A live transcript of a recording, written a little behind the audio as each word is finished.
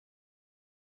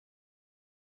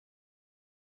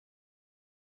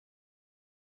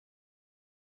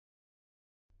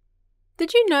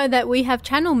Did you know that we have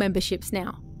channel memberships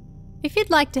now? If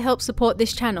you'd like to help support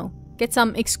this channel, get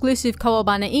some exclusive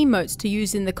Kawabana emotes to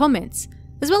use in the comments,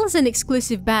 as well as an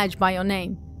exclusive badge by your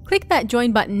name, click that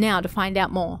join button now to find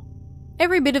out more.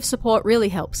 Every bit of support really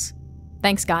helps.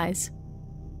 Thanks guys.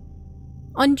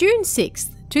 On June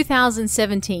 6th,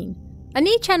 2017, a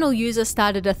Ni channel user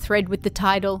started a thread with the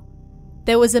title,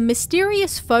 "There was a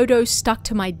mysterious photo stuck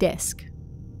to my desk."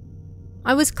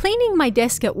 I was cleaning my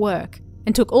desk at work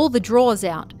and took all the drawers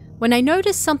out when I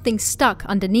noticed something stuck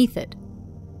underneath it.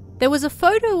 There was a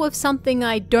photo of something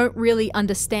I don't really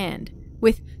understand,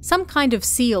 with some kind of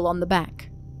seal on the back.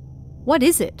 What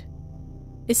is it?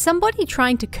 Is somebody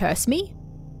trying to curse me?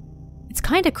 It's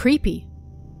kinda creepy.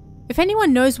 If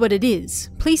anyone knows what it is,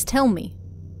 please tell me.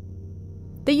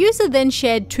 The user then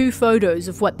shared 2 photos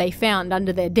of what they found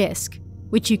under their desk,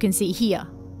 which you can see here.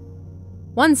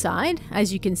 One side,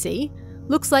 as you can see,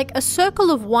 looks like a circle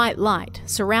of white light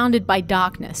surrounded by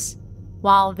darkness,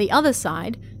 while the other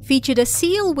side featured a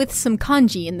seal with some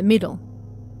kanji in the middle.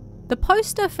 The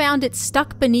poster found it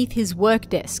stuck beneath his work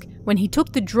desk when he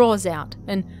took the drawers out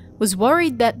and was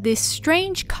worried that this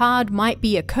strange card might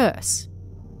be a curse.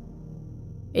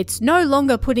 "It's no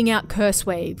longer putting out curse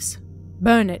waves.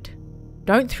 Burn it.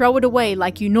 Don't throw it away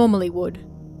like you normally would,"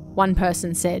 one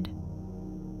person said.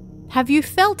 "Have you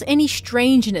felt any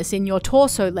strangeness in your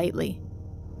torso lately?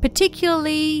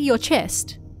 Particularly your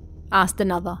chest?" asked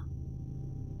another.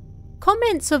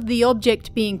 Comments of the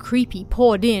object being creepy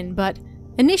poured in, but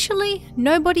initially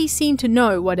nobody seemed to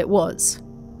know what it was.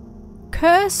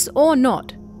 Curse or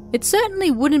not, it certainly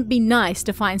wouldn't be nice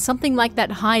to find something like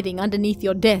that hiding underneath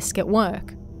your desk at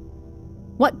work.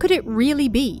 What could it really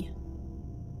be?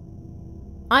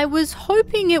 "I was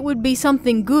hoping it would be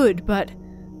something good, but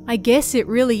I guess it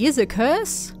really is a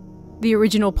curse?" the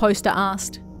original poster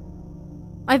asked.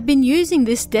 "I've been using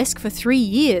this desk for 3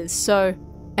 years, so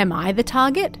am I the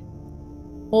target?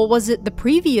 Or was it the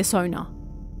previous owner?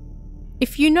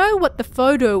 If you know what the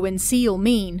photo and seal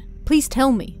mean, please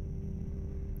tell me.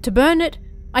 To burn it,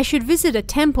 I should visit a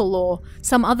temple or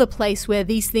some other place where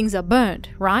these things are burnt,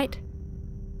 right?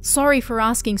 Sorry for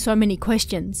asking so many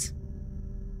questions."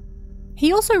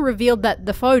 He also revealed that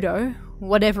the photo,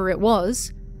 whatever it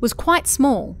was quite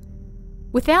small.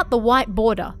 Without the white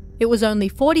border, it was only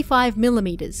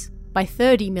 45mm by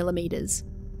 30mm.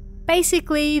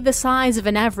 Basically the size of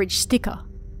an average sticker.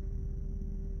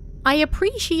 "I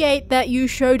appreciate that you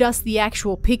showed us the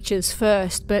actual pictures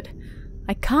first, but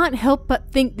I can't help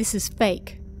but think this is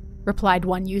fake," replied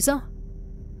one user.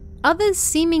 Others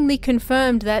seemingly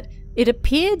confirmed that it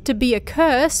appeared to be a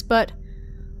curse, but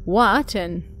what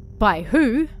and by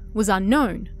who was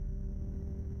unknown.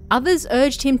 Others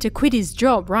urged him to quit his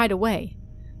job right away,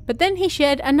 but then he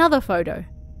shared another photo,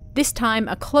 this time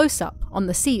a close-up on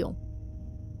the seal.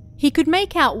 He could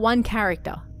make out one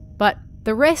character, but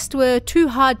the rest were too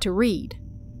hard to read.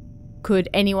 Could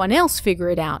anyone else figure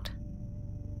it out?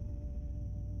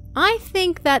 "I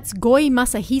think that's Goi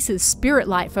Masahisa's spirit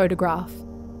light photograph.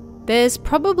 There's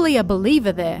probably a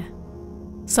believer there,"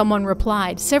 someone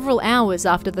replied several hours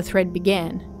after the thread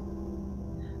began.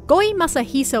 Goi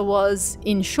Masahisa was,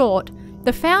 in short,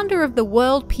 the founder of the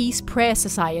World Peace Prayer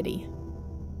Society.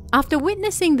 After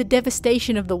witnessing the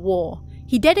devastation of the war,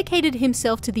 he dedicated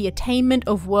himself to the attainment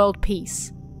of world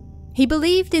peace. He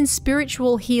believed in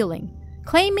spiritual healing,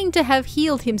 claiming to have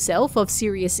healed himself of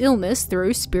serious illness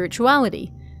through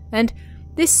spirituality, and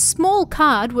this small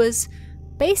card was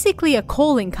basically a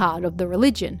calling card of the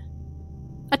religion.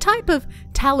 A type of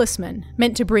talisman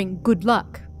meant to bring good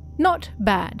luck, not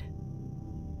bad.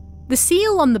 The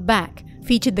seal on the back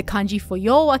featured the kanji for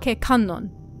Yowake Kannon,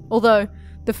 although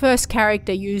the first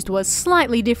character used was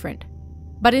slightly different.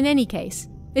 But in any case,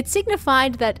 it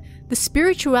signified that the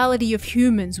spirituality of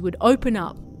humans would open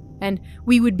up, and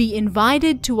we would be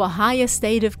invited to a higher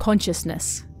state of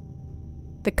consciousness.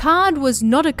 The card was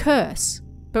not a curse,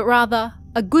 but rather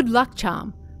a good luck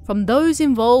charm from those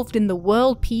involved in the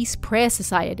World Peace Prayer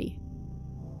Society.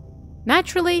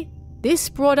 Naturally, this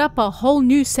brought up a whole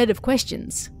new set of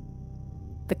questions.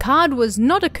 The card was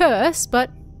not a curse, but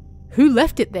who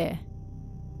left it there?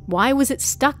 Why was it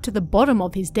stuck to the bottom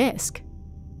of his desk?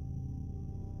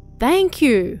 "Thank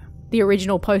you," the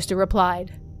original poster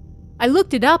replied. "I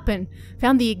looked it up and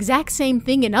found the exact same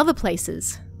thing in other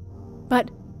places.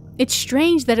 But it's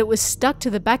strange that it was stuck to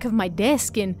the back of my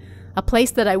desk in a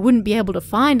place that I wouldn't be able to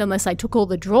find unless I took all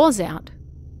the drawers out.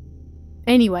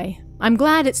 Anyway, I'm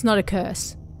glad it's not a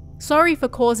curse. Sorry for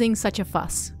causing such a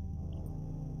fuss."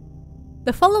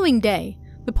 The following day,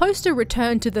 the poster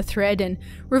returned to the thread and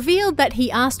revealed that he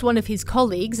asked one of his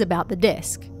colleagues about the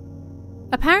desk.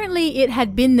 Apparently it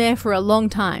had been there for a long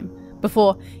time,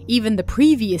 before even the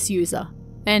previous user,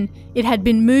 and it had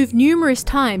been moved numerous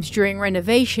times during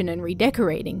renovation and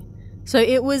redecorating, so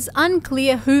it was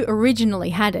unclear who originally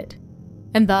had it,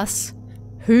 and thus,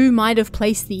 who might have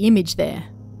placed the image there.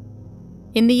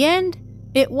 In the end,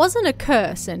 it wasn't a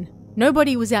curse and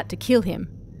nobody was out to kill him,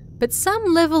 but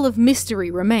some level of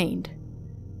mystery remained.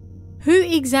 Who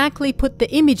exactly put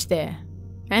the image there,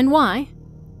 and why,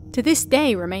 to this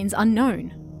day remains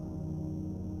unknown.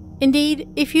 Indeed,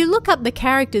 if you look up the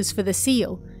characters for the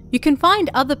seal, you can find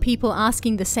other people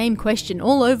asking the same question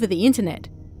all over the internet,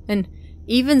 and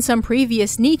even some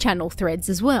previous Ni channel threads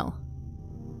as well.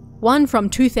 One from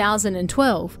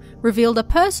 2012 revealed a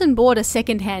person bought a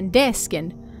second-hand desk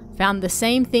and found the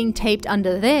same thing taped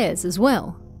under theirs as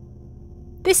well.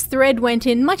 This thread went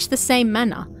in much the same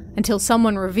manner until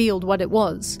someone revealed what it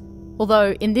was,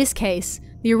 although in this case,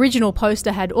 the original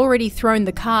poster had already thrown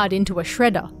the card into a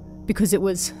shredder because it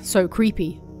was so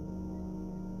creepy.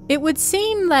 It would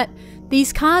seem that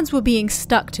these cards were being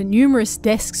stuck to numerous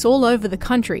desks all over the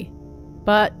country,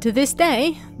 but to this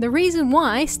day, the reason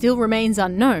why still remains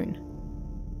unknown.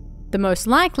 The most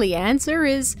likely answer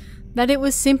is that it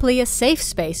was simply a safe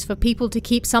space for people to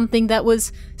keep something that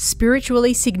was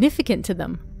spiritually significant to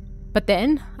them. But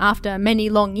then, after many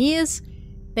long years,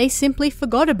 they simply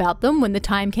forgot about them when the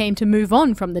time came to move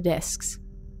on from the desks.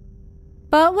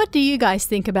 But what do you guys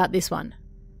think about this one?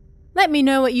 Let me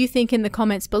know what you think in the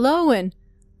comments below, and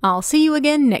I'll see you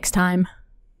again next time.